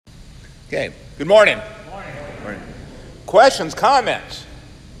Okay, good morning. Good morning. Questions, comments?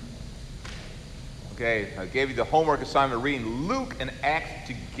 Okay, I gave you the homework assignment reading Luke and Acts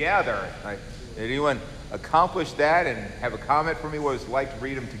together. Did anyone accomplish that and have a comment for me what it's like to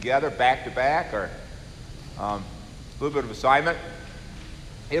read them together, back to back, or a little bit of assignment?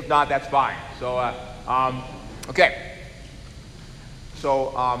 If not, that's fine. So, okay.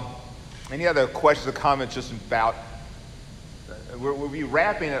 So, any other questions or comments just about? We'll be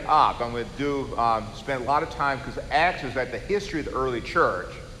wrapping it up. I'm going to spend a lot of time, because Acts is at the history of the early church.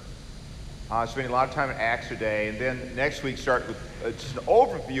 Spending a lot of time in Acts today, and then next week start with just an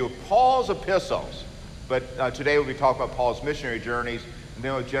overview of Paul's epistles. But today we'll be talking about Paul's missionary journeys, and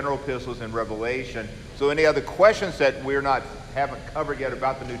then with general epistles and Revelation. So any other questions that haven't covered yet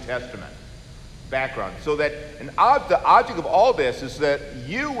about the New Testament background? So that the object of all this is that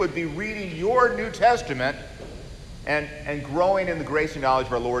you would be reading your New Testament and growing in the grace and knowledge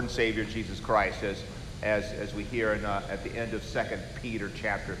of our Lord and Savior Jesus Christ, as we hear at the end of 2 Peter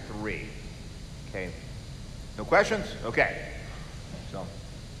chapter 3. Okay. No questions? Okay. So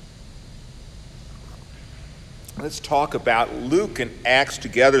let's talk about Luke and Acts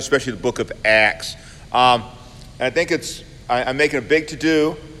together, especially the book of Acts. I think I'm making a big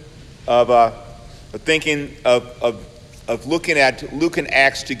to-do of thinking of looking at Luke and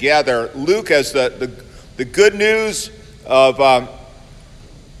Acts together. Luke as the good news of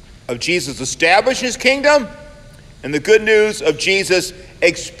Jesus establishing his kingdom, and the good news of Jesus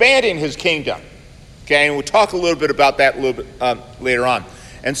expanding his kingdom. Okay, and we'll talk a little bit about that a little bit later on.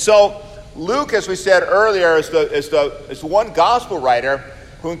 And so Luke, as we said earlier, is the one gospel writer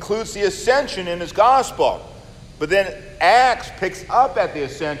who includes the ascension in his gospel. But then Acts picks up at the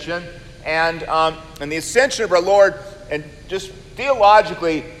ascension, and the ascension of our Lord, and just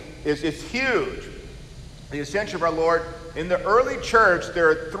theologically is huge. The ascension of our Lord. In the early church, there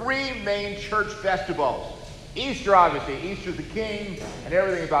are three main church festivals. Easter, obviously. Easter's the king, and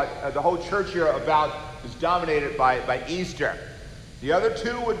everything about the whole church here is dominated by Easter. The other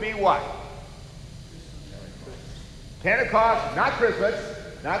two would be what? Pentecost, not Christmas.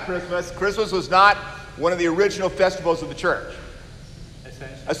 Not Christmas. Christmas was not one of the original festivals of the church.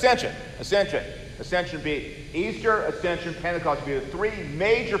 Ascension. Ascension would be Easter, Ascension, Pentecost would be the three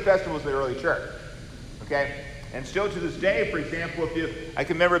major festivals of the early church. Okay? And still to this day, for example, I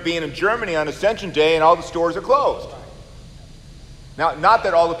can remember being in Germany on Ascension Day and all the stores are closed. Now, not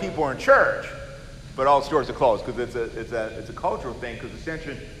that all the people are in church, but all the stores are closed, because it's a cultural thing. Because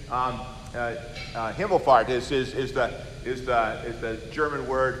Ascension, Himmelfahrt is the German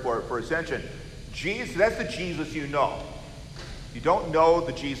word for Ascension. Jesus, that's the Jesus you know. You don't know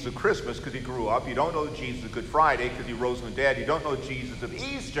the Jesus of Christmas because he grew up. You don't know the Jesus of Good Friday because he rose from the dead. You don't know the Jesus of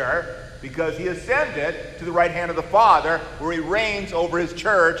Easter because he ascended to the right hand of the Father, where he reigns over his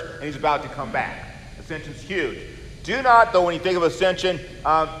church, and he's about to come back. Ascension's huge. Do not, though, when you think of ascension,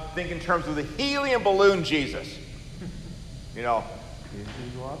 think in terms of the helium balloon Jesus. You know,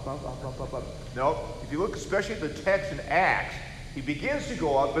 up. No, if you look especially at the text in Acts, he begins to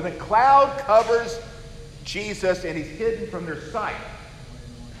go up, but the cloud covers Jesus, and he's hidden from their sight.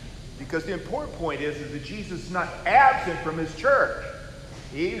 Because the important point is that Jesus is not absent from his church.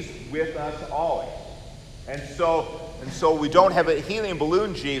 He's with us always. And so we don't have a helium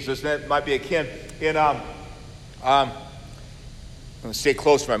balloon Jesus. That might be akin in I'm going to stay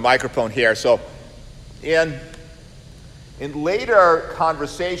close to my microphone here. So in later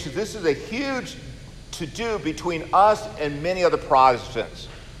conversations, this is a huge to-do between us and many other Protestants.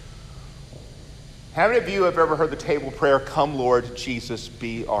 How many of you have ever heard the table prayer, "Come, Lord Jesus,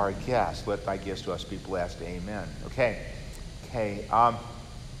 be our guest. Let thy gifts to us be blessed. Amen." Okay.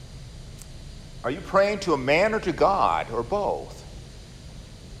 Are you praying to a man or to God, or both?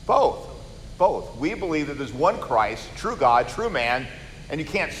 Both. We believe that there's one Christ, true God, true man, and you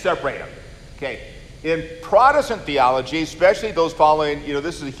can't separate them. Okay. In Protestant theology, especially those following,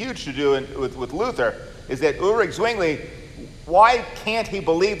 this is a huge to-do with Luther, is that Ulrich Zwingli, why can't he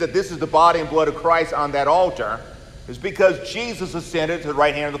believe that this is the body and blood of Christ on that altar? Is because Jesus ascended to the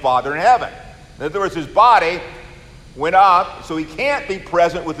right hand of the Father in heaven. In other words, his body went up, so he can't be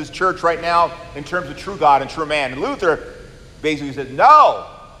present with his church right now in terms of true God and true man. And Luther basically said, no.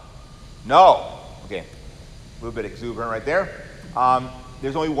 Okay, a little bit exuberant right there.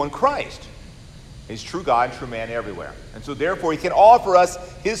 There's only one Christ. He's true God and true man everywhere. And so therefore he can offer us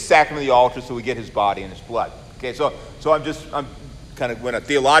his sacrament of the altar so we get his body and his blood. Okay, so I'm kind of went a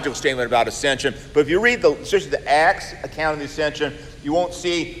theological statement about ascension. But if you read especially the Acts account of the ascension, you won't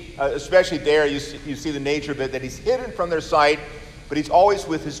see, especially there, you see the nature of it, that he's hidden from their sight, but he's always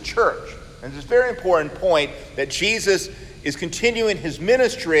with his church. And it's a very important point that Jesus is continuing his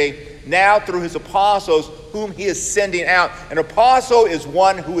ministry now through his apostles, whom he is sending out. An apostle is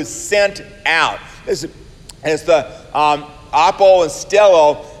one who is sent out. As the apo and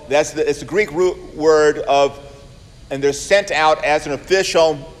stello, it's the Greek root word of, and they're sent out as an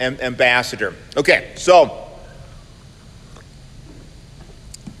official ambassador. Okay, so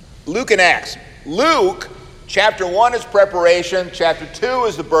Luke and Acts. Luke, chapter 1 is preparation, chapter 2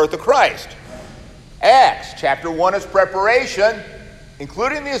 is the birth of Christ. Acts, chapter 1 is preparation,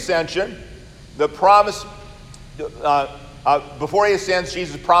 including the ascension, the promise, before he ascends,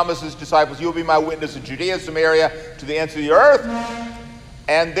 Jesus promises his disciples, "You will be my witness in Judea, Samaria, to the ends of the earth."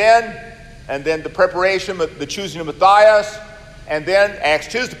 And then the preparation, the choosing of Matthias, and then Acts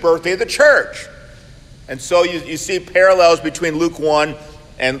 2 is the birthday of the church. And so you see parallels between Luke 1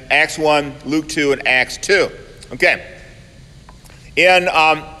 and Acts 1, Luke 2, and Acts 2. Okay.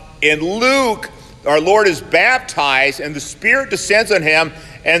 In Luke, our Lord is baptized, and the Spirit descends on him,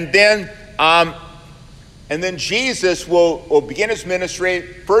 and then Jesus will begin his ministry,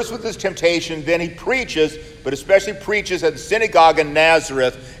 first with his temptation, then he preaches, but especially preaches at the synagogue in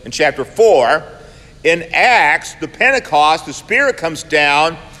Nazareth in chapter 4. In Acts, the Pentecost, the Spirit comes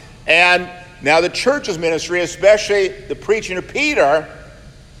down, and now the church's ministry, especially the preaching of Peter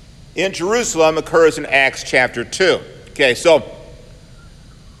in Jerusalem, occurs in Acts chapter 2. Okay, so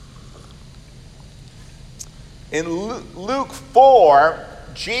in Luke 4,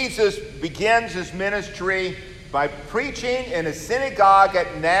 Jesus begins his ministry by preaching in a synagogue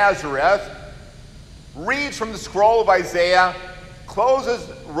at Nazareth, reads from the scroll of Isaiah,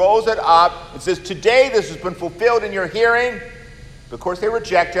 rolls it up, and says, "Today this has been fulfilled in your hearing." Of course, they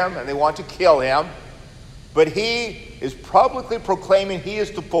reject him and they want to kill him. But he is publicly proclaiming he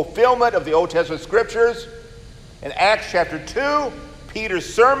is the fulfillment of the Old Testament scriptures. In Acts chapter 2,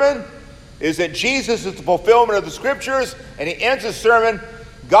 Peter's sermon is that Jesus is the fulfillment of the scriptures, and he ends his sermon,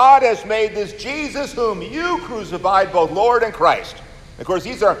 "God has made this Jesus whom you crucified both Lord and Christ." Of course,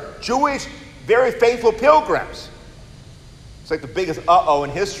 these are Jewish, very faithful pilgrims. It's like the biggest uh-oh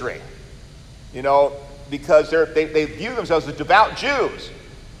in history, because they view themselves as devout Jews.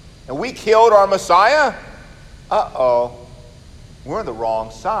 And we killed our Messiah? Uh-oh, we're on the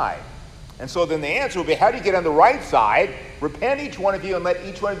wrong side. And so then the answer will be, how do you get on the right side? Repent each one of you and let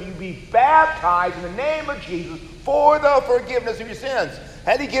each one of you be baptized in the name of Jesus for the forgiveness of your sins.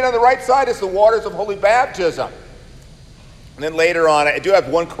 How do you get on the right side? It's the waters of holy baptism. And then later on, I do have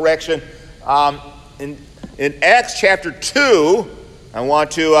one correction. In Acts chapter 2, I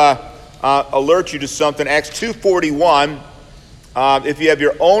want to alert you to something. Acts 2:41, if you have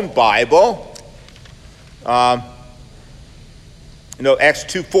your own Bible, Acts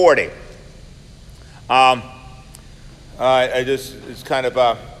 2:40. It's kind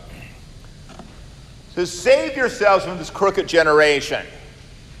of says, "Save yourselves from this crooked generation."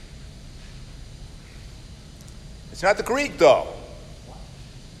 It's not the Greek, though.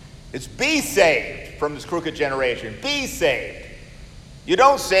 It's be saved from this crooked generation. Be saved. You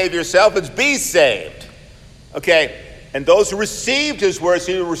don't save yourself, it's be saved. Okay, and those who received his word,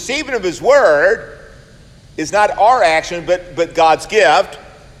 so the receiving of his word is not our action, but God's gift,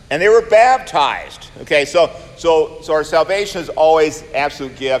 and they were baptized. Okay, so our salvation is always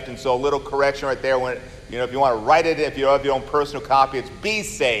absolute gift, and so a little correction right there. When if you want to write it, if you have your own personal copy, it's be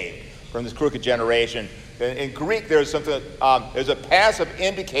saved from this crooked generation. In Greek, there's a passive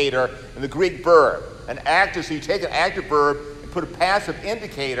indicator in the Greek verb. An active, so you take an active verb and put a passive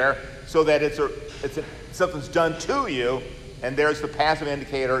indicator so that something's done to you, and there's the passive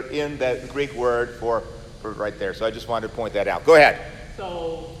indicator in the Greek word for right there. So I just wanted to point that out. Go ahead.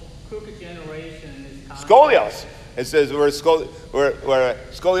 So crooked generation is scolios. It says where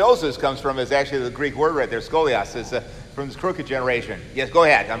scoliosis comes from is actually the Greek word right there. Scolios is from this crooked generation. Yes, go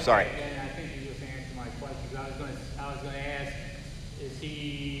ahead. I'm sorry. And I think you just answered my question. I was going to ask, is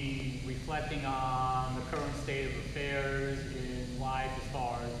he reflecting on the current state of affairs in life as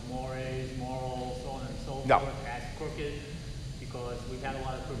far as mores, morals, so on and so forth, as crooked? Because we've had a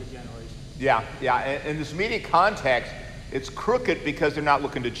lot of crooked generations. Yeah. In this immediate context, it's crooked because they're not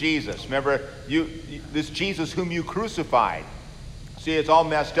looking to Jesus. Remember, this Jesus whom you crucified. See, it's all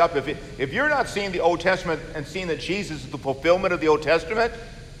messed up. If you're not seeing the Old Testament and seeing that Jesus is the fulfillment of the Old Testament,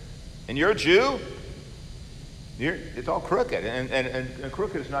 and you're a Jew, it's all crooked. And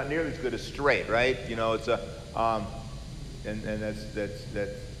crooked is not nearly as good as straight, right? It's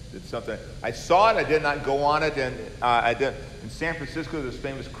that's something. I saw it. I did not go on it, and I did in San Francisco. This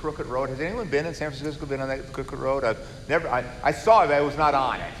famous Crooked Road. Has anyone been in San Francisco? Been on that Crooked Road? I've never. I saw it, but I was not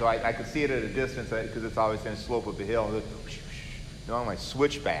on it, so I could see it at a distance because it's always in a slope of the hill. On my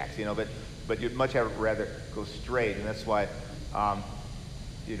switchbacks, but but you'd much rather go straight, and that's why, and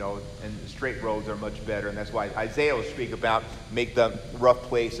straight roads are much better, and that's why Isaiah will speak about make the rough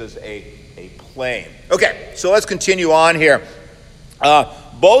places a plain. Okay, so let's continue on here.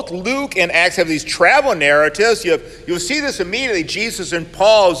 Both Luke and Acts have these travel narratives. You'll see this immediately, Jesus and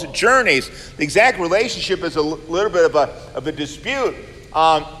Paul's journeys. The exact relationship is a little bit of a dispute.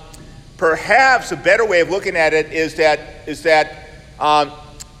 Perhaps a better way of looking at it is that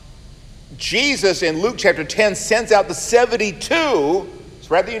Jesus in Luke chapter 10 sends out the 72.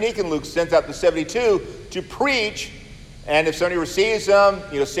 It's rather unique in Luke, sends out the 72 to preach. And if somebody receives them,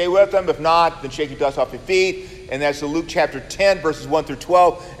 stay with them. If not, then shake your dust off your feet. And that's Luke chapter 10, verses 1 through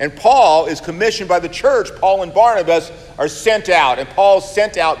 12. And Paul is commissioned by the church. Paul and Barnabas are sent out. And Paul's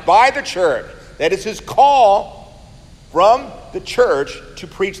sent out by the church. That is his call from the church to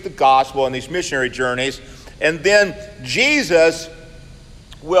preach the gospel on these missionary journeys. And then Jesus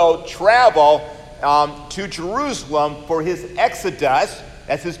will travel to Jerusalem for his exodus.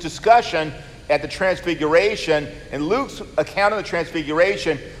 That's his discussion at the Transfiguration. In Luke's account of the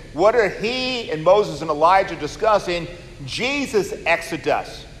Transfiguration, what are he and Moses and Elijah discussing? Jesus'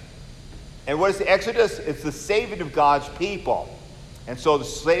 exodus. And what is the exodus? It's the saving of God's people. And so the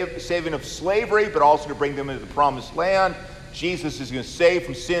saving of slavery, but also to bring them into the promised land. Jesus is going to save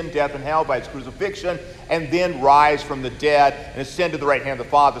from sin, death, and hell by his crucifixion, and then rise from the dead and ascend to the right hand of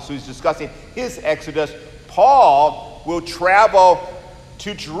the Father. So he's discussing his exodus. Paul will travel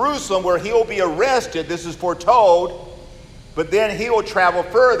to Jerusalem where he will be arrested. This is foretold. But then he will travel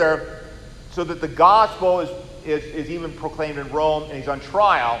further so that the gospel is even proclaimed in Rome, and he's on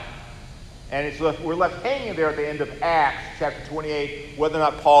trial. And we're left hanging there at the end of Acts chapter 28. Whether or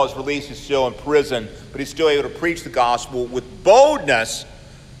not Paul is released, he's still in prison, but he's still able to preach the gospel with boldness,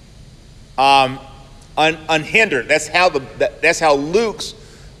 unhindered. That's how Luke's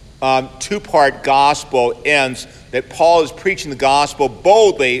two-part gospel ends, that Paul is preaching the gospel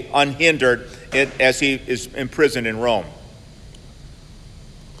boldly, unhindered, as he is imprisoned in Rome.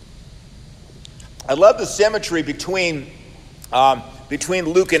 I love the symmetry between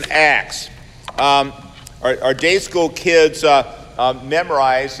Luke and Acts. Our day school kids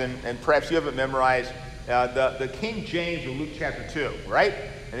memorize, and perhaps you haven't memorized, the King James of Luke chapter 2, right?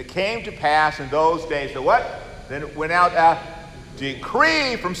 And it came to pass in those days that what? Then it went out a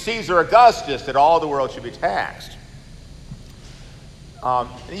decree from Caesar Augustus that all the world should be taxed.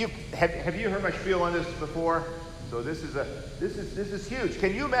 Have you heard my spiel on this before? So this is huge.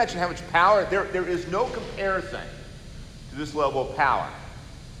 Can you imagine how much power? There is no comparison to this level of power.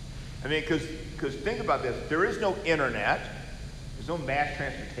 I mean, because think about this. There is no internet. There's no mass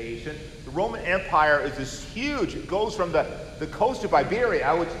transportation. The Roman Empire is this huge. It goes from the coast of Iberia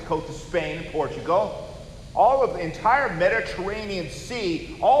out to the coast of Spain and Portugal. All of the entire Mediterranean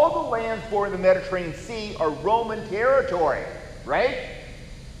Sea, all the lands bordering the Mediterranean Sea are Roman territory, right?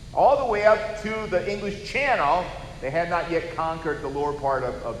 All the way up to the English Channel. They had not yet conquered the lower part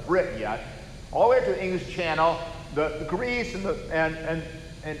of Britain yet. All the way up to the English Channel, the Greece and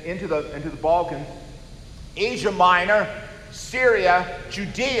into the Balkans, Asia Minor, Syria,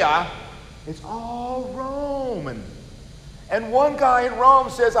 Judea, it's all Roman. And one guy in Rome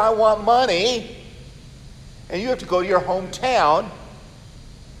says, I want money, and you have to go to your hometown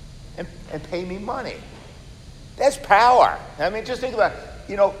and pay me money. That's power. I mean, just think about it.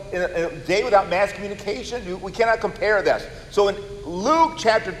 In a day without mass communication, we cannot compare this. So in Luke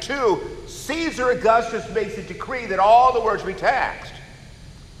chapter 2, Caesar Augustus makes a decree that all the world should be taxed.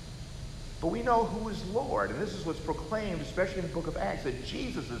 But we know who is Lord, and this is what's proclaimed, especially in the book of Acts, that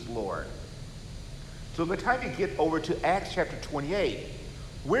Jesus is Lord. So by the time you get over to Acts chapter 28,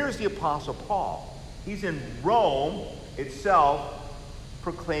 where's the Apostle Paul? He's in Rome itself,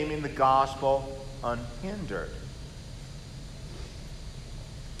 proclaiming the gospel unhindered.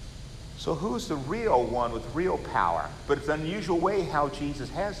 So who's the real one with real power? But it's an unusual way how Jesus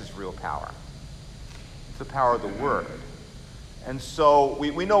has his real power. It's the power of the Word. And so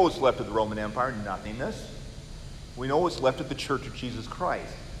we know what's left of the Roman Empire, nothingness. We know what's left of the Church of Jesus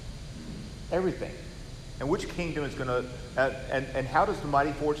Christ. Everything. And which kingdom is going to, and how does the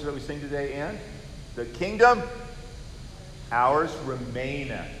mighty fortress that we sing today end? The kingdom, ours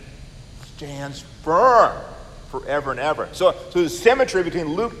remaineth, stands firm forever and ever. So the symmetry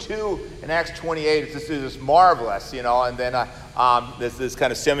between Luke 2 and Acts 28 is just marvelous, and then there's this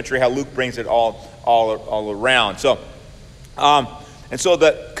kind of symmetry how Luke brings it all around. So, and so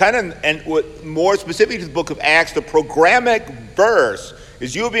the kind of, and what more specific to the book of Acts, the programmatic verse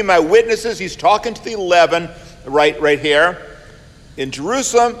is, you will be my witnesses. He's talking to the 11 right here in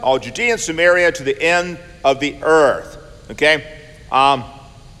Jerusalem, all Judea and Samaria, to the end of the earth. Okay.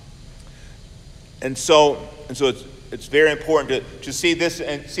 and so it's very important to see this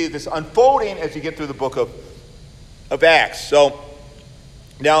and see this unfolding as you get through the book of Acts. So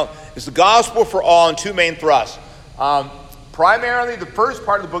now it's the gospel for all in two main thrusts. Primarily, the first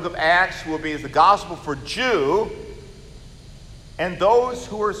part of the book of Acts will be the gospel for Jew and those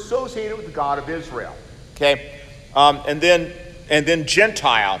who are associated with the God of Israel. Okay, and then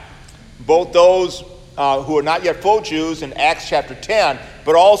Gentile, both those who are not yet full Jews in Acts chapter 10,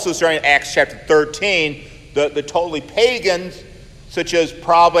 but also starting in Acts chapter 13, the totally pagans, such as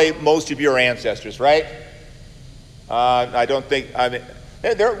probably most of your ancestors, right? I don't think,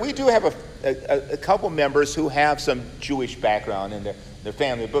 we do have a couple members who have some Jewish background in their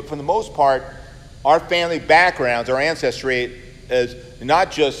family, but for the most part, our family backgrounds, our ancestry is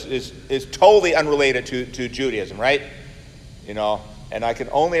not just, is totally unrelated to Judaism, right? You know, and I can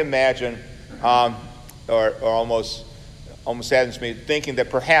only imagine, or almost saddens me, thinking that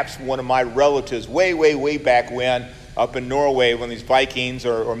perhaps one of my relatives way back when, up in Norway, when these Vikings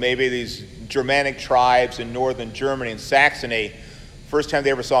or maybe these Germanic tribes in northern Germany and Saxony, first time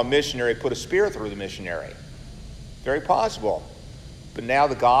they ever saw a missionary, put a spear through the missionary. Very possible. But now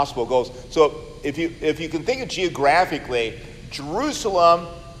the gospel goes. So if you can think of geographically, Jerusalem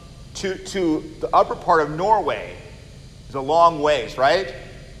to the upper part of Norway is a long ways, right?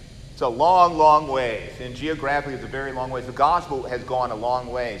 It's a long ways. And geographically, it's a very long ways. The gospel has gone a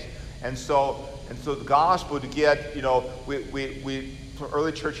long ways. And so the gospel to get, you know, we from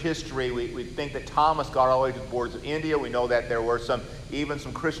early church history, we think that Thomas got all the way to the borders of India. We know that there were some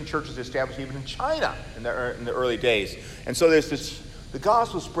Christian churches established even in China in the early days. And so there's the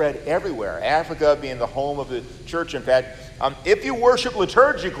gospel spread everywhere. Africa being the home of the church. In fact, if you worship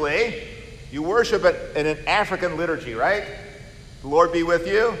liturgically, you worship it in an African liturgy, right? The Lord be with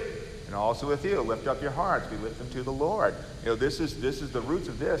you, and also with you. Lift up your hearts. We lift them to the Lord. You know, this is the roots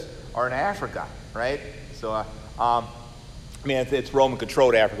of this are in Africa, right? So, I mean, it's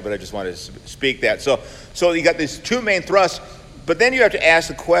Roman-controlled Africa, but I just wanted to speak that. So you got these two main thrusts, but then you have to ask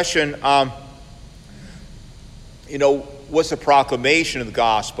the question, you know, what's the proclamation of the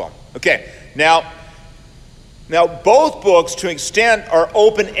gospel? Okay, now both books, to an extent, are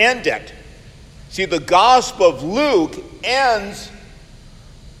open-ended. See, the Gospel of Luke ends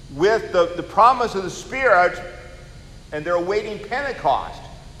with the promise of the Spirit, and they're awaiting Pentecost.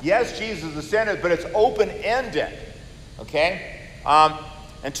 Yes, Jesus ascended, but it's open-ended. Okay?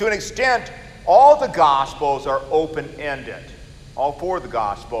 And to an extent, all the Gospels are open-ended. All four of the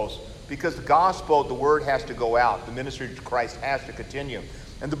Gospels. Because the Gospel, the Word has to go out. The ministry of Christ has to continue.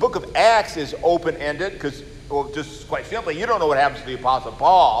 And the book of Acts is open-ended because, well, just quite simply, you don't know what happens to the Apostle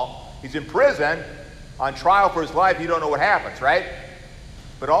Paul. He's in prison, on trial for his life. You don't know what happens, right?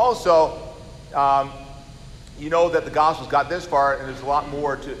 But also, you know that the Gospel's got this far, and there's a lot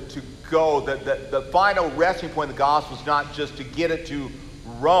more to go. The final resting point of the Gospel is not just to get it to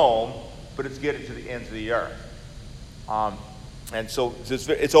Rome, but it's to get it to the ends of the earth. And so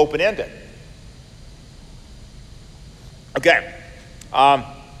it's open-ended. Okay.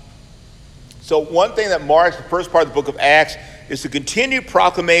 So one thing that marks the first part of the book of Acts is the continued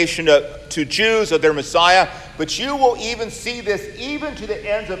proclamation to Jews of their Messiah. But you will even see this even to the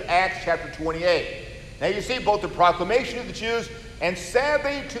ends of Acts chapter 28. Now you see both the proclamation of the Jews and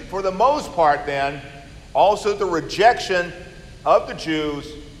sadly, for the most part then, also the rejection of the Jews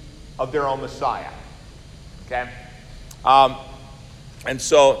of their own Messiah. Okay? And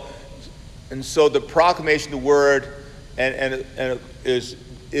so the proclamation of the word and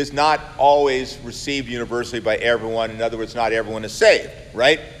is not always received universally by everyone. In other words, not everyone is saved,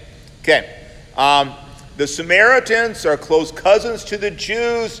 right? Okay. The Samaritans are close cousins to the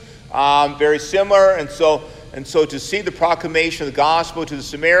Jews, very similar, and so to see the proclamation of the gospel to the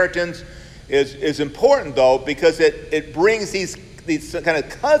Samaritans is important, though, because it brings these kind of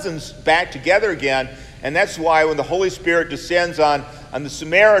cousins back together again. And that's why when the Holy Spirit descends on the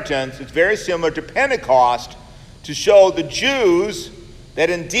Samaritans, it's very similar to Pentecost, to show the Jews that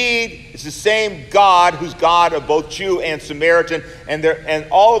indeed it's the same God who's God of both Jew and Samaritan, and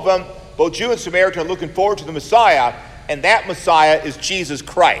all of them, both Jew and Samaritan, are looking forward to the Messiah, and that Messiah is Jesus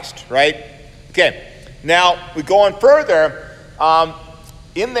Christ, right? Okay, now we go on further.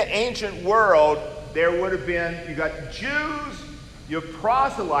 In the ancient world, there would have been, you got Jews, you have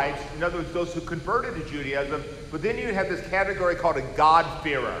proselytes, in other words, those who converted to Judaism, but then you have this category called a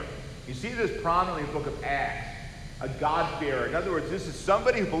God-fearer. You see this prominently in the book of Acts, a God-fearer. In other words, this is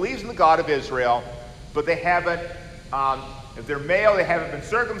somebody who believes in the God of Israel, but they haven't, if they're male, they haven't been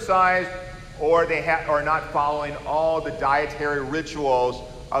circumcised, or they are not following all the dietary rituals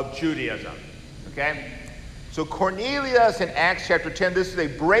of Judaism. Okay? So Cornelius in Acts chapter 10, this is a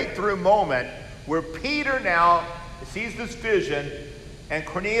breakthrough moment where Peter now sees this vision, and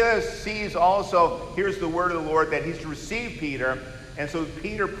Cornelius sees also, here's the word of the Lord, that he's to receive Peter. And so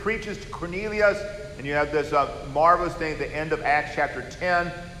Peter preaches to Cornelius, and you have this marvelous thing at the end of Acts chapter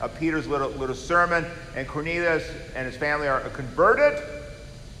 10, Peter's little sermon, and Cornelius and his family are converted.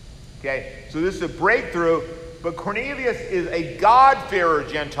 Okay, so this is a breakthrough, but Cornelius is a God-fearer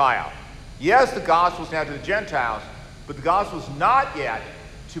Gentile. Yes, the gospel's now to the Gentiles, but the gospel's not yet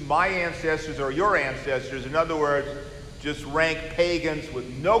to my ancestors or your ancestors. In other words, just rank pagans with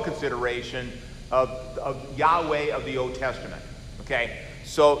no consideration of Yahweh of the Old Testament. Okay,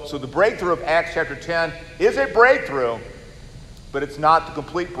 so the breakthrough of Acts chapter 10 is a breakthrough, but it's not the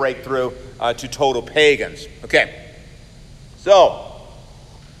complete breakthrough to total pagans. Okay, so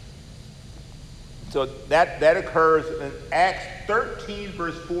that occurs in Acts 13,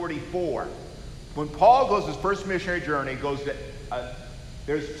 verse 44. When Paul goes his first missionary journey, goes to,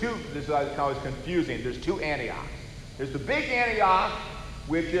 there's two, this is always confusing, there's two Antiochs. There's the big Antioch,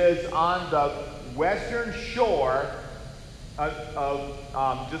 which is on the western shore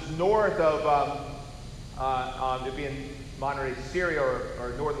of just north of, it'd be in modern day Syria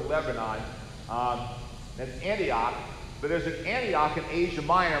or northern Lebanon. That's Antioch. But there's an Antioch in Asia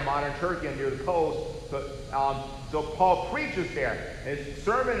Minor, modern Turkey, and near the coast. So Paul preaches there. And his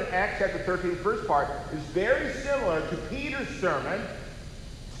sermon in Acts chapter 13, the first part, is very similar to Peter's sermon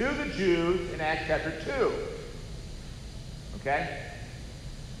to the Jews in Acts chapter 2. Okay?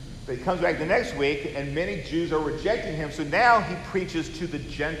 But he comes back the next week, and many Jews are rejecting him. So now he preaches to the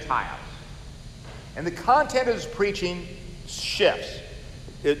Gentiles. And the content of his preaching shifts.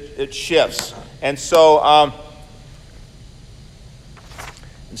 It shifts. And so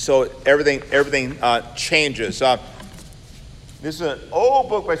everything changes. This is an old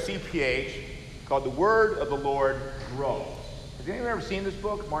book by C.P.H. called The Word of the Lord Grows. Has anyone ever seen this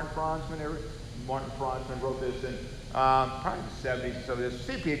book? Martin Franzman wrote this in probably the 70s and so this.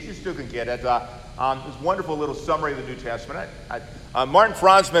 C.P.H., you still can get it. This wonderful little summary of the New Testament. Martin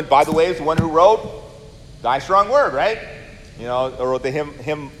Franzman, by the way, is the one who wrote Thy Strong Word, right? You know, or wrote the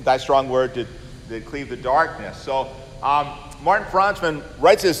hymn Thy Strong Word to cleave the darkness. So Martin Franzman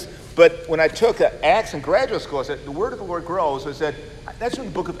writes this, but when I took Acts in graduate school, I said, the word of the Lord grows. I said, that's from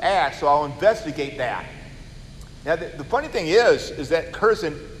the book of Acts, so I'll investigate that. Now, the funny thing is that occurs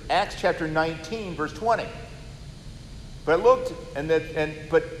in Acts chapter 19, verse 20. But I looked,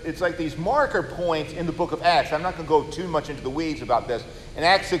 but it's like these marker points in the book of Acts. I'm not going to go too much into the weeds about this. In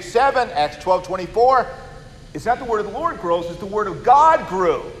Acts 6:7, Acts 12:24, it's not the word of the Lord grows, it's the word of God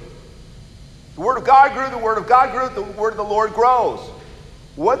grew. The word of God grew, the word of God grew, the word of the Lord grows.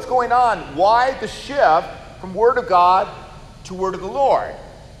 What's going on? Why the shift from word of God to word of the Lord?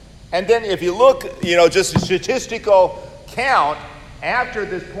 And then if you look, just a statistical count, after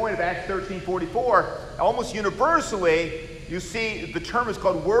this point of Acts 13:44, almost universally, you see the term is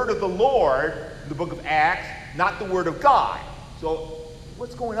called word of the Lord in the book of Acts, not the word of God. So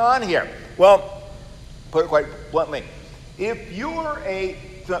what's going on here? Well, put it quite bluntly, if you're a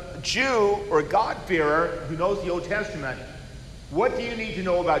Jew or a God-fearer who knows the Old Testament, what do you need to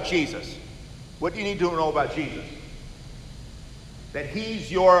know about Jesus? What do you need to know about Jesus? That he's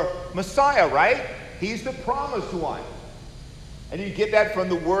your Messiah, right? He's the promised one. And you get that from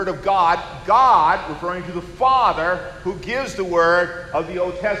the Word of God, God referring to the Father who gives the Word of the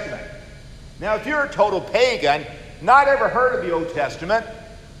Old Testament. Now, if you're a total pagan, not ever heard of the Old Testament,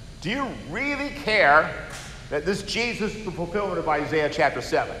 do you really care that this Jesus is the fulfillment of Isaiah chapter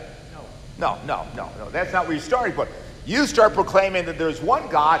 7? No. That's not where you started. But you start proclaiming that there's one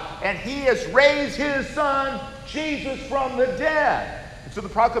God, and he has raised his Son, Jesus, from the dead. And so the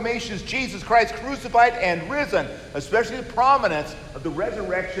proclamation is Jesus Christ crucified and risen, especially the prominence of the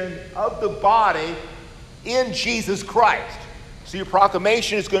resurrection of the body in Jesus Christ. So your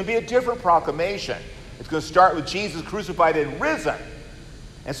proclamation is going to be a different proclamation. It's going to start with Jesus crucified and risen.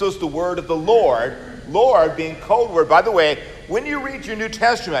 And so it's the word of the Lord, Lord being code word. By the way, when you read your New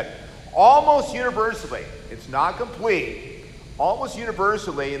Testament, almost universally, it's not complete, almost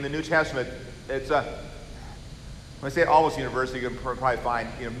universally in the New Testament, it's when I say almost universally, you can probably find,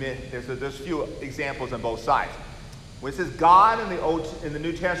 there's a few examples on both sides. When it says God in the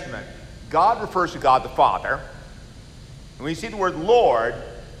New Testament, God refers to God the Father. And when you see the word Lord,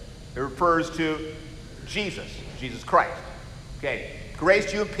 it refers to Jesus Christ. Okay, grace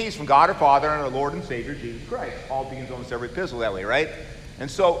to you and peace from God our Father and our Lord and Savior, Jesus Christ. Paul begins almost every epistle that way, right?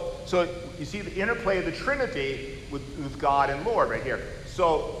 And so you see the interplay of the Trinity with God and Lord right here.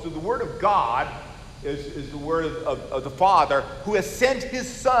 So the word of God is the word of the Father who has sent his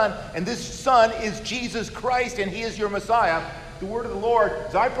Son, and this Son is Jesus Christ, and he is your Messiah. the word of the Lord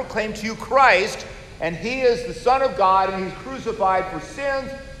is I proclaim to you Christ, and he is the Son of God, and he's crucified for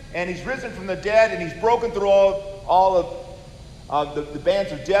sins, and he's risen from the dead, and he's broken through all of the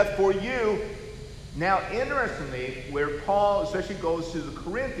bands of death for you. Now, interestingly, where Paul especially goes to the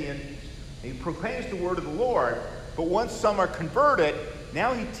Corinthians, he proclaims the word of the Lord, but once some are converted,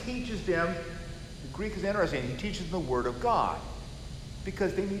 now he teaches them, the Greek is interesting, he teaches them the word of God,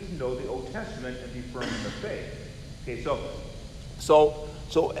 because they need to know the Old Testament and be firm in the faith. Okay,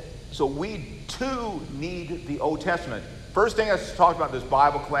 so we too need the Old Testament. First thing I talked about in this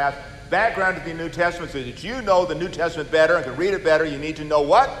Bible class, background to the New Testament, so that you know the New Testament better and can read it better, you need to know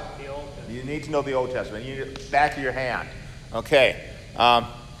what? The Old Testament. You need to know the Old Testament. You need it back of your hand. Okay.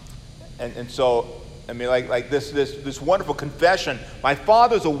 And so, I mean, like this wonderful confession. My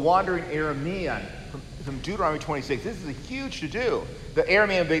father's a wandering Aramean from Deuteronomy 26. This is a huge to-do. The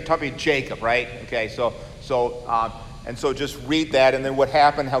Aramean, they talk about Jacob, right? Okay, so just read that, and then what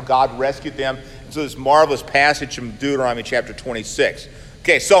happened, how God rescued them. And so this marvelous passage from Deuteronomy chapter 26.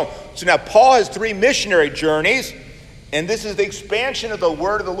 Okay, so now Paul has 3 missionary journeys, and this is the expansion of the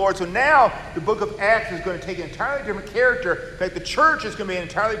word of the Lord. So now the book of Acts is going to take an entirely different character. In fact, the church is going to be an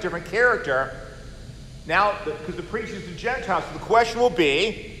entirely different character. Now, because the preachers to Gentiles, so the question will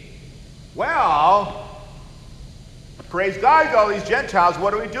be, well, praise God, all these Gentiles,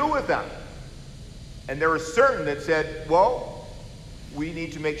 what do we do with them? And there were certain that said, well, we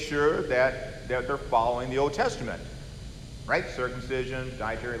need to make sure that they're following the Old Testament. Right? Circumcision,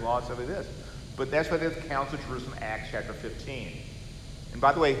 dietary laws, stuff like this. But that's why there's the Council of Jerusalem, Acts chapter 15. And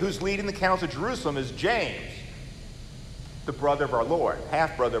by the way, who's leading the Council of Jerusalem is James, the brother of our Lord,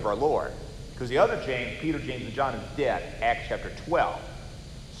 half-brother of our Lord. Because the other James, Peter, James, and John, is dead, Acts chapter 12.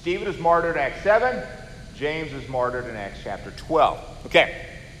 Stephen is martyred in Acts 7. James is martyred in Acts chapter 12. Okay,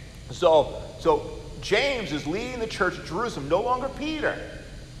 so James is leading the church of Jerusalem, no longer Peter.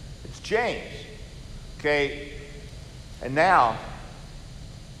 It's James. Okay, and now,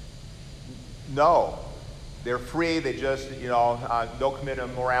 no, they're free. They just, don't commit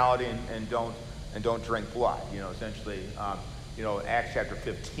immorality and don't drink blood. Essentially, Acts chapter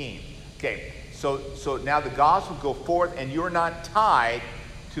 15. Okay, so now the gospel go forth, and you're not tied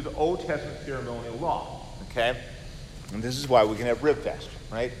to the Old Testament ceremonial law. Okay, and this is why we can have Rib Fest,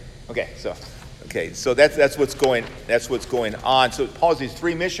 right? Okay, so that's what's going on. So Paul has these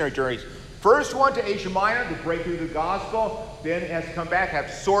 3 missionary journeys. First one to Asia Minor to break through the gospel. Then has to come back, have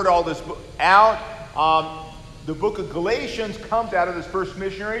to sort all this out. The book of Galatians comes out of this first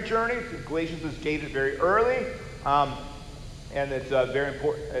missionary journey. Galatians was dated very early, and it's very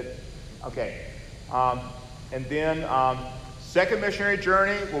important. And then second missionary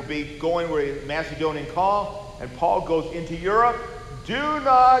journey will be going where the Macedonian call, and Paul goes into Europe. Do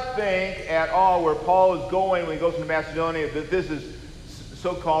not think at all where Paul is going when he goes into Macedonia that this is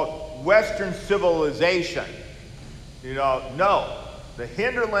so-called Western civilization. No. The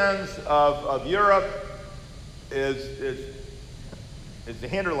hinterlands of Europe is the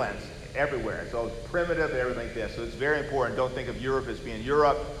hinterlands everywhere. So it's primitive, everything like this. So it's very important. Don't think of Europe as being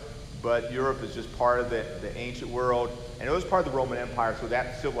Europe, but Europe is just part of the ancient world. And it was part of the Roman Empire, so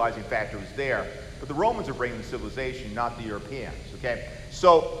that civilizing factor was there. But the Romans are bringing the civilization, not the Europeans. Okay?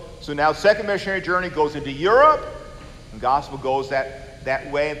 So now second missionary journey goes into Europe. The gospel goes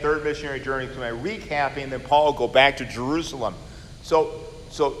that way. And third missionary journey is my recapping. Then Paul will go back to Jerusalem. So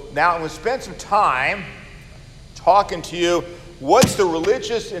now I'm going to spend some time talking to you. What's the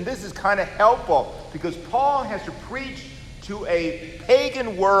religious? And this is kind of helpful because Paul has to preach to a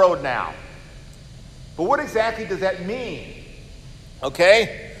pagan world now. But what exactly does that mean?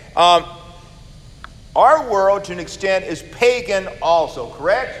 Okay? Our world, to an extent, is pagan also,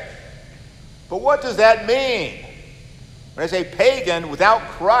 correct? But what does that mean? When I say pagan, without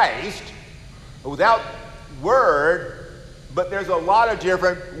Christ, or without Word, but there's a lot of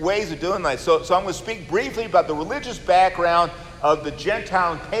different ways of doing that. So I'm going to speak briefly about the religious background of the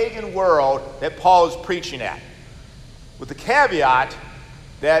Gentile and pagan world that Paul is preaching at, with the caveat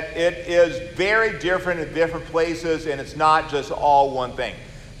that it is very different in different places, and it's not just all one thing.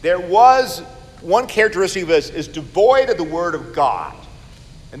 There was one characteristic of this is devoid of the Word of God,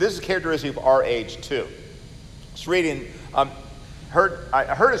 and this is a characteristic of our age too. Just reading, I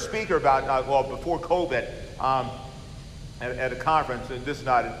heard a speaker about before COVID at a conference, and this is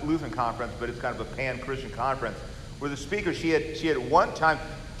not a Lutheran conference, but it's kind of a pan-Christian conference, where the speaker she had at one time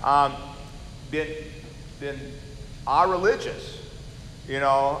been religious.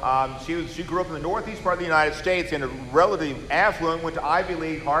 She grew up in the northeast part of the United States and a relatively affluent, went to Ivy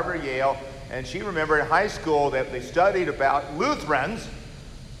League, Harvard, Yale, and she remembered in high school that they studied about Lutherans,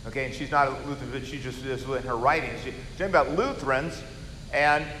 Okay, and she's not a Lutheran, but she just is in her writings. She's talking about Lutherans,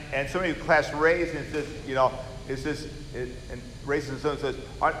 and somebody in class raised and says, and raises and says,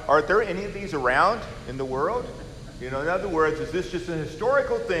 are there any of these around in the world? In other words, is this just an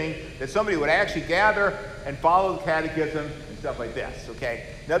historical thing that somebody would actually gather and follow the catechism and stuff like this? Okay,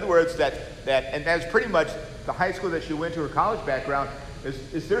 in other words, and that's pretty much the high school that she went to, her college background.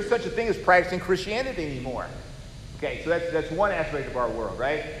 Is there such a thing as practicing Christianity anymore? Okay, so that's one aspect of our world,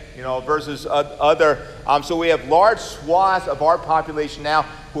 right? Versus other. So we have large swaths of our population now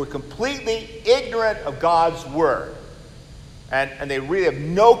who are completely ignorant of God's word, and they really have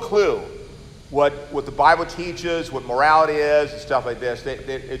no clue what the Bible teaches, what morality is, and stuff like this.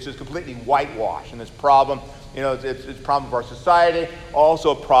 It's just completely whitewashed, and this problem, it's a problem of our society,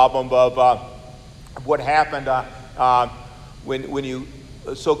 also a problem of what happened when you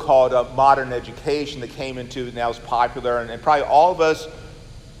so-called modern education that came into now is popular, and probably all of us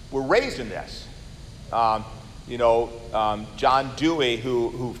were raised in this. John Dewey,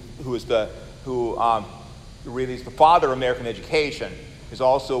 who really is the father of American education, is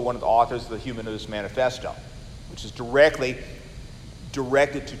also one of the authors of the Humanist Manifesto, which is directly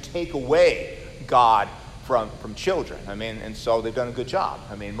directed to take away God from children. And so they've done a good job.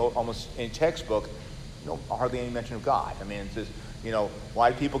 Almost any textbook, hardly any mention of God. It says,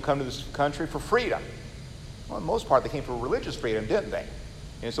 why do people come to this country? For freedom. Well, for the most part, they came for religious freedom, didn't they?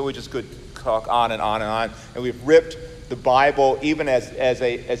 And so we just could talk on and on and on, and we've ripped the Bible even as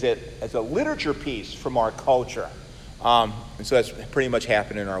a literature piece from our culture. And so that's pretty much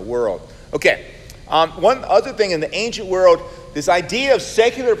happened in our world. Okay, one other thing in the ancient world, this idea of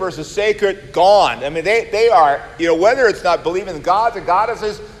secular versus sacred, gone. They are, whether it's not believing in gods and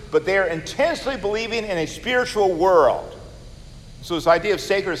goddesses, but they're intensely believing in a spiritual world. So this idea of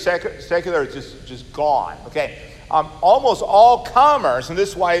sacred secular is just gone. Okay, almost all commerce, and this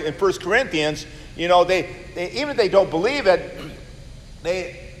is why in 1 Corinthians, they even if they don't believe it,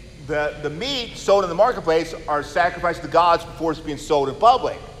 the meat sold in the marketplace are sacrificed to gods before it's being sold in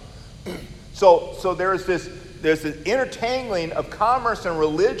public. So there's this intertangling of commerce and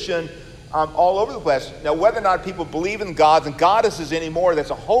religion all over the place. Now, whether or not people believe in gods and goddesses anymore, that's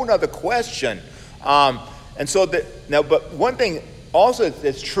a whole other question. But one thing also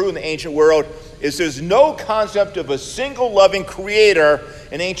that's true in the ancient world is there's no concept of a single loving creator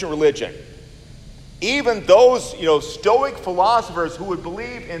in ancient religion. Even those, Stoic philosophers who would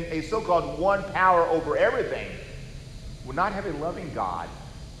believe in a so-called one power over everything would not have a loving God,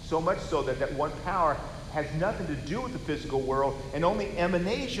 so much so that one power has nothing to do with the physical world, and only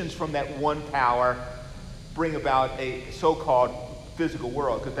emanations from that one power bring about a so-called physical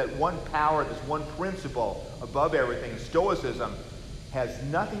world. Because that one power, this one principle above everything, Stoicism, has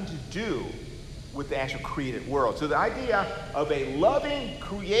nothing to do with the actual created world. So the idea of a loving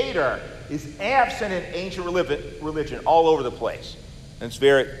creator is absent in ancient religion all over the place. And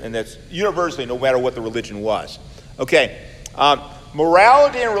that's universally, no matter what the religion was. Okay,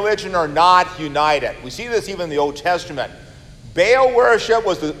 morality and religion are not united. We see this even in the Old Testament. Baal worship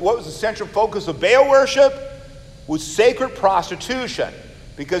what was the central focus of Baal worship? Was sacred prostitution.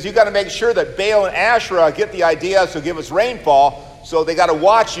 Because you've got to make sure that Baal and Asherah get the idea, so give us rainfall. So they got to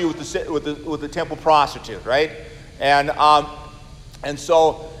watch you with the temple prostitute, right? And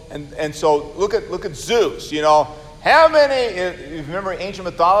so look at Zeus. How many? If you remember ancient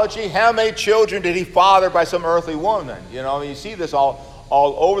mythology, how many children did he father by some earthly woman? You see this all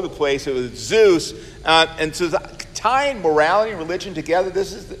over the place. It was Zeus, and so tying morality and religion together.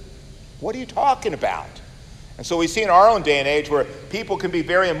 What are you talking about? And so we see in our own day and age where people can be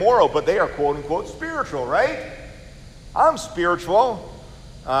very immoral, but they are quote unquote spiritual, right? I'm spiritual,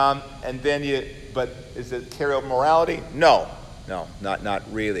 but is it carry over morality? No, not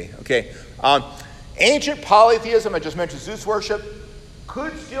really. Okay, ancient polytheism, I just mentioned Zeus worship,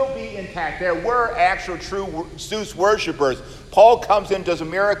 could still be intact. There were actual true Zeus worshipers. Paul comes in, does a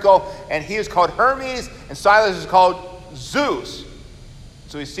miracle, and he is called Hermes, and Silas is called Zeus.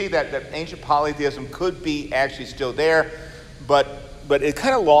 So we see that ancient polytheism could be actually still there, but it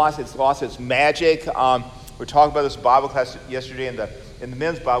kind of lost its magic. We were talking about this Bible class yesterday in the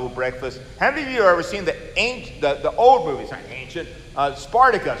men's Bible breakfast. How many of you have ever seen the old movies? Not ancient.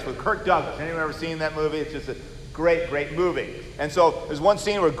 Spartacus with Kirk Douglas. Anyone ever seen that movie? It's just a great movie. And so there's one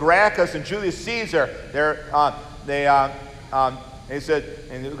scene where Gracchus and Julius Caesar, they said,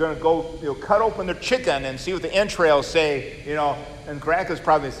 and they're going to go, cut open their chicken and see what the entrails say, And Gracchus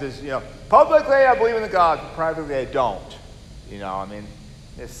probably says, publicly I believe in the gods, but privately I don't.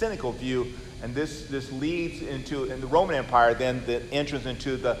 A cynical view. And this leads into, in the Roman Empire, then the entrance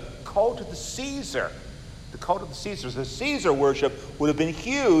into the cult of the Caesar. The cult of the Caesars. The Caesar worship would have been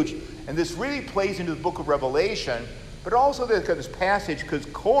huge, and this really plays into the book of Revelation, but also there's this passage because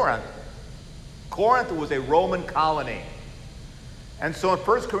Corinth was a Roman colony. And so in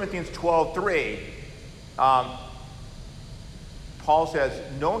 1 Corinthians 12:3, Paul says,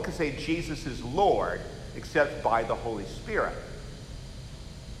 no one can say Jesus is Lord except by the Holy Spirit.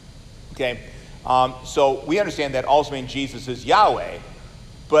 Okay, so we understand that also means Jesus is Yahweh,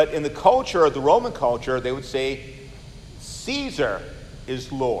 but in the culture of the Roman culture, they would say Caesar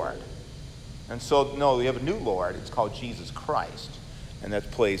is Lord. And so, no, we have a new Lord. It's called Jesus Christ, and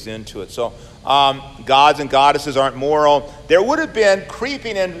that plays into it. So gods and goddesses aren't moral. There would have been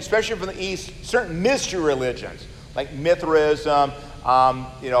creeping in, especially from the East, certain mystery religions, like Mithraism,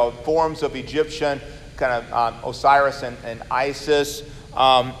 forms of Egyptian, kind of Osiris and Isis.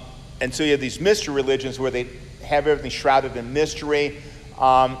 And so you have these mystery religions where they have everything shrouded in mystery.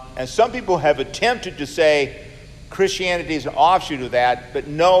 And some people have attempted to say Christianity is an offshoot of that, but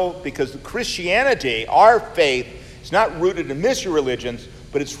no, because Christianity, our faith, is not rooted in mystery religions,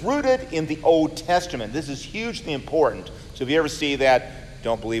 but it's rooted in the Old Testament. This is hugely important. So if you ever see that,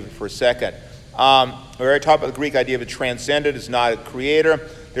 don't believe it for a second. We already talked about the Greek idea of a transcendent is not a creator.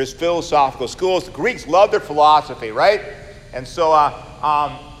 There's philosophical schools. The Greeks love their philosophy, right? And so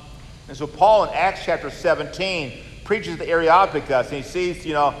Paul in Acts chapter 17 preaches the Areopagus, and he sees,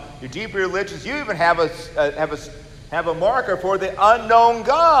 you're deeply religious. You even have a marker for the unknown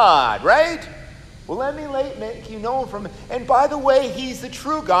God, right? Well, let me make you know him from. And by the way, he's the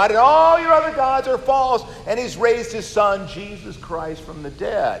true God, and all your other gods are false. And he's raised his son Jesus Christ from the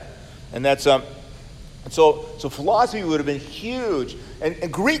dead. And that's so philosophy would have been huge.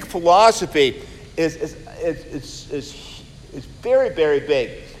 And Greek philosophy is very, very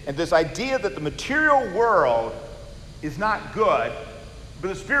big. And this idea that the material world is not good, but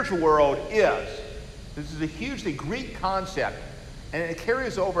the spiritual world is. This is a hugely Greek concept, and it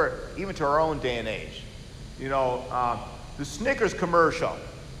carries over even to our own day and age. The Snickers commercial.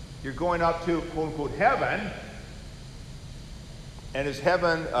 You're going up to, quote unquote, heaven, and is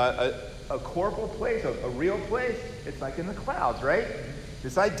heaven a corporal place, a real place? It's like in the clouds, right?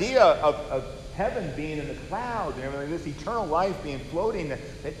 This idea of heaven being in the clouds and everything, this eternal life being floating,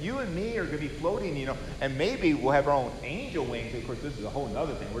 that you and me are going to be floating, and maybe we'll have our own angel wings. Of course, this is a whole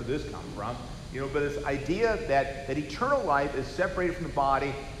other thing. Where did this come from? But this idea that eternal life is separated from the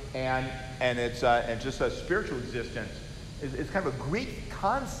body and it's just a spiritual existence is kind of a Greek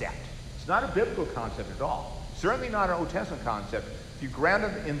concept. It's not a biblical concept at all. Certainly not an Old Testament concept. If you ground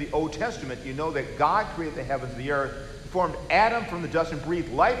it in the Old Testament, you know that God created the heavens and the earth, formed Adam from the dust and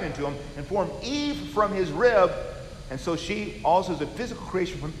breathed life into him, and formed Eve from his rib. And so she also is a physical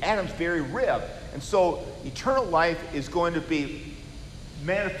creation from Adam's very rib. And so eternal life is going to be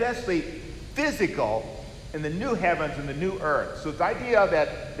manifestly physical in the new heavens and the new earth. So the idea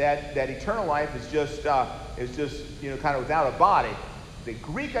that eternal life is just kind of without a body, the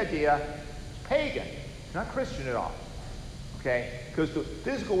Greek idea is pagan. It's not Christian at all. Okay? Because the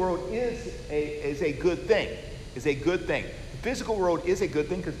physical world is a good thing. Is a good thing. The physical world is a good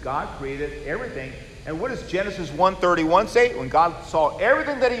thing because God created everything. And what does Genesis 1:31 say? When God saw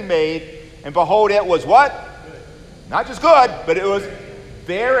everything that he made, and behold, it was what? Good. Not just good, but it was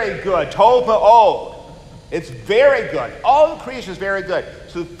very good. Tov ma'od. It's very good. All the creation is very good.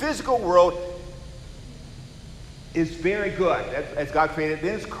 So the physical world is very good as God created.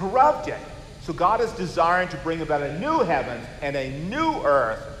 Then it's corrupted. So God is desiring to bring about a new heaven and a new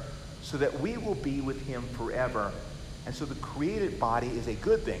earth so that we will be with him forever. And so the created body is a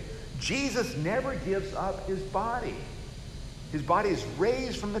good thing. Jesus never gives up his body. His body is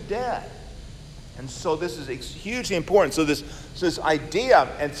raised from the dead. And so this is hugely important. So this idea,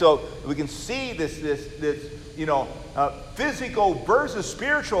 and so we can see this physical versus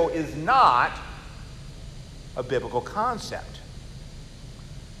spiritual is not a biblical concept.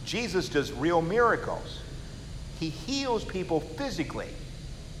 Jesus does real miracles. He heals people physically,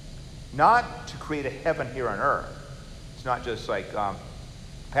 not to create a heaven here on earth. It's not just like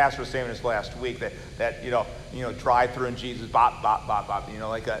Pastor was saying this last week that drive through and Jesus bop bop bop bop.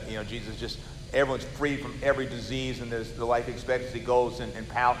 Jesus just everyone's free from every disease, and the life expectancy goes in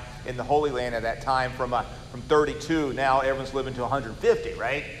the Holy Land at that time from 32. Now everyone's living to 150,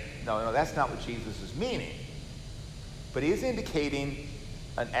 right? No, that's not what Jesus is meaning. But he is indicating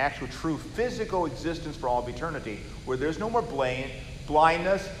an actual true physical existence for all of eternity, where there's no more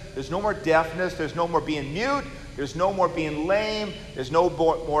blindness, there's no more deafness, there's no more being mute, there's no more being lame, there's no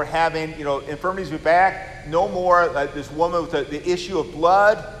more having infirmities of the back, no more this woman with the issue of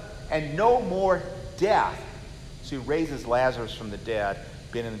blood, and no more death. So he raises Lazarus from the dead,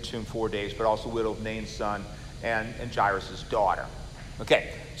 been in the tomb 4 days, but also widow of Nain's son and Jairus' daughter.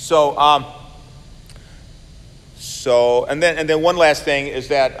 Okay, so and then one last thing is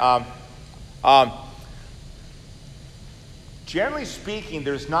that generally speaking,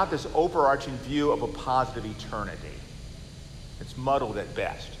 there's not this overarching view of a positive eternity. It's muddled at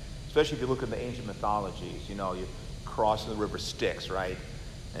best, especially if you look at the ancient mythologies. You know, you cross the river Styx, right?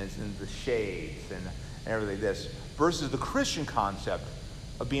 And it's in the shades and everything this, versus the Christian concept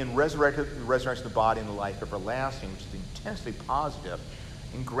of being resurrected, the resurrection of the body and the life everlasting, which is intensely positive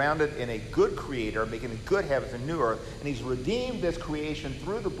and grounded in a good creator, making a good heavens and new earth, and he's redeemed this creation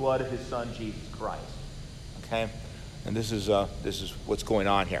through the blood of his son, Jesus Christ. Okay? And this is what's going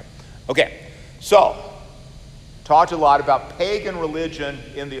on here. Okay, so talked a lot about pagan religion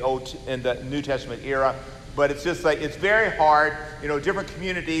in the New Testament era, but it's just like, it's very hard. You know, different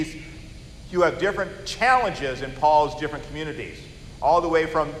communities, you have different challenges in Paul's different communities. All the way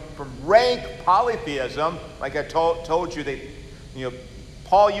from rank polytheism, like I told you,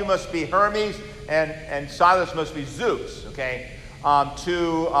 Paul, you must be Hermes, and Silas must be Zeus, okay?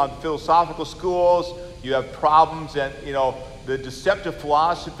 To philosophical schools, you have problems and, the deceptive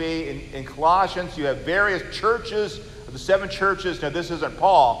philosophy in Colossians. You have various churches, the 7 churches. Now, this isn't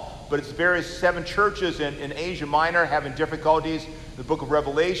Paul, but it's various 7 churches in Asia Minor having difficulties. The book of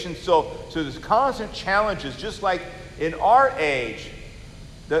Revelation. So there's constant challenges, just like in our age.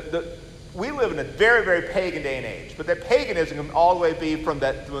 We live in a very, very pagan day and age. But that paganism can all the way be from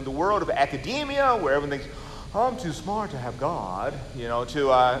the world of academia, where everyone thinks, oh, I'm too smart to have God,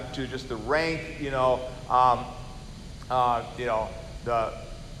 to just the rank,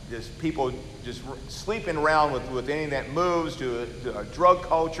 just people just sleeping around with anything that moves, to a drug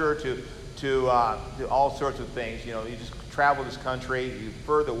culture, to all sorts of things. You just travel this country. You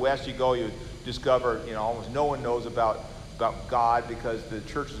further west you go, you discover, almost no one knows about God, because the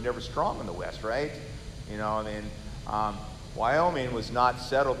church is never strong in the West, right? Wyoming was not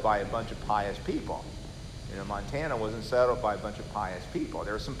settled by a bunch of pious people. Montana wasn't settled by a bunch of pious people.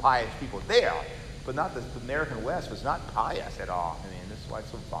 There were some pious people there, but not the American West was not pious at all. This is why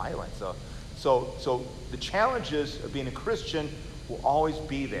it's so violent. So the challenges of being a Christian will always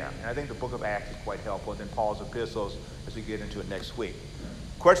be there. And I think the book of Acts is quite helpful, and then Paul's epistles as we get into it next week.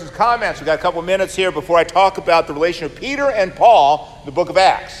 Questions, comments? We've got a couple minutes here before I talk about the relation of Peter and Paul in the book of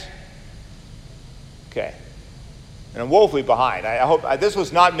Acts. Okay. And I'm woefully behind. I hope this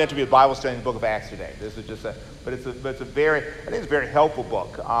was not meant to be a Bible study in the book of Acts today. This is just but it's a very, I think it's a very helpful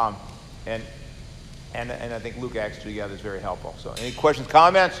book. And I think Luke, Acts together is very helpful. So any questions,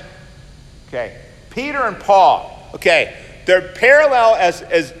 comments? Okay. Peter and Paul. Okay. They're parallel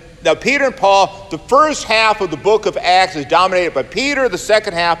as now, Peter and Paul, the first half of the book of Acts is dominated by Peter, the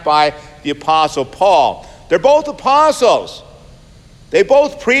second half by the apostle Paul. They're both apostles. They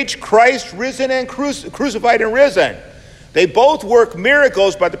both preach Christ risen and crucified and risen. They both work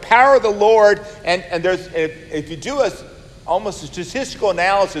miracles by the power of the Lord, and there's, if you do almost a statistical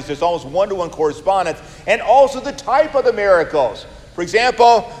analysis, there's almost one-to-one correspondence, and also the type of the miracles. For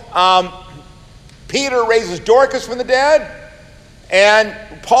example, Peter raises Dorcas from the dead, and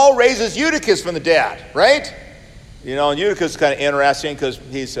Paul raises Eutychus from the dead, right? And Eutychus is kind of interesting because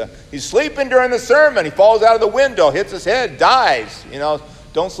he's sleeping during the sermon. He falls out of the window, hits his head, dies.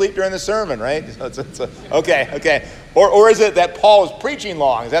 Don't sleep during the sermon, right? Okay. Or is it that Paul is preaching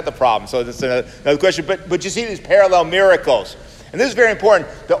long? Is that the problem? So that's another question. But you see these parallel miracles. And this is very important.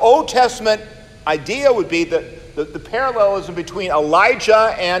 The Old Testament idea would be the parallelism between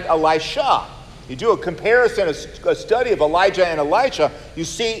Elijah and Elisha. You do a comparison, a study of Elijah and Elisha, you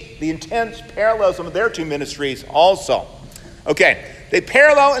see the intense parallelism of their two ministries also. Okay, they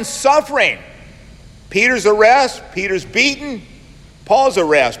parallel in suffering. Peter's arrest, Peter's beaten. Paul's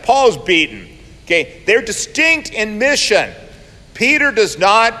arrest, Paul's beaten. Okay, they're distinct in mission. Peter is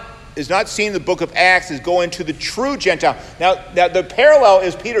not seen in the book of Acts as going to the true Gentile. Now the parallel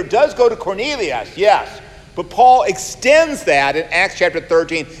is Peter does go to Cornelius, yes. But Paul extends that in Acts chapter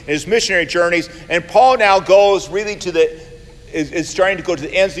 13 in his missionary journeys, and Paul now goes really is starting to go to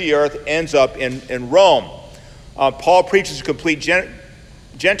the ends of the earth, ends up in Rome. Paul preaches to complete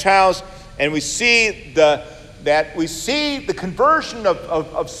Gentiles, and we see the conversion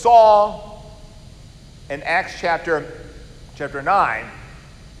of Saul in Acts chapter 9.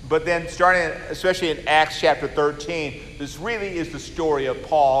 But then starting, especially in Acts chapter 13, this really is the story of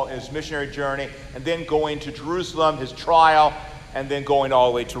Paul and his missionary journey, and then going to Jerusalem, his trial, and then going all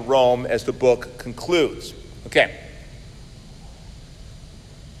the way to Rome as the book concludes. Okay.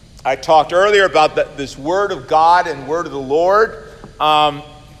 I talked earlier about this word of God and word of the Lord. I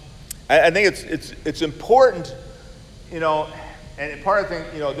think it's important, And part of the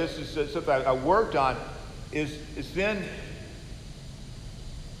thing, this is something I worked on, is then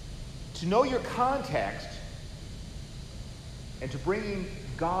to know your context and to bringing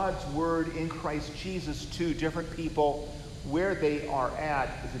God's word in Christ Jesus to different people where they are at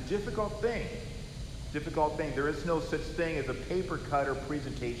is a difficult thing. There is no such thing as a paper cutter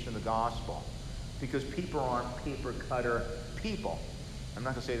presentation of the gospel, because people aren't paper cutter people. I'm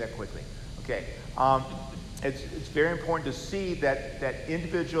not going to say that quickly. Okay. It's very important to see that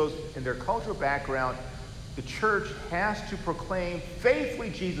individuals in their cultural background, the church has to proclaim faithfully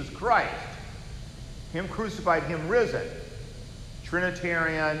Jesus Christ, him crucified, him risen.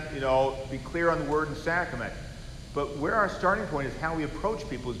 Trinitarian, be clear on the word and sacrament. But where our starting point is, how we approach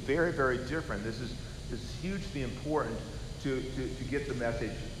people, is very, very different. This is hugely important to get the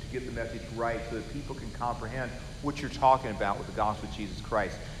message right, so that people can comprehend what you're talking about with the gospel of Jesus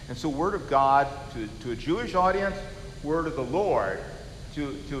Christ. And so, word of God to a Jewish audience, word of the Lord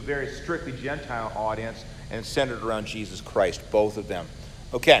to a very strictly Gentile audience, and centered around Jesus Christ, both of them.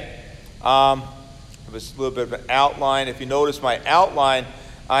 Okay. This a little bit of an outline. If you notice my outline,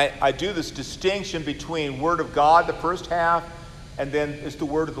 I do this distinction between word of God, the first half, and then it's the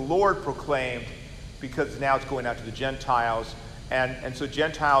word of the Lord proclaimed, because now it's going out to the Gentiles. And so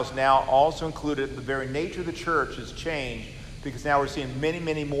Gentiles now also included. The very nature of the church has changed, because now we're seeing many,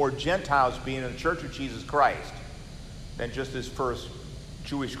 many more Gentiles being in the church of Jesus Christ than just this first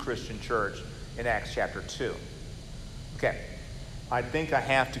Jewish Christian church in Acts chapter 2. Okay. I think I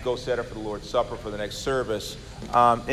have to go set up for the Lord's Supper for the next service.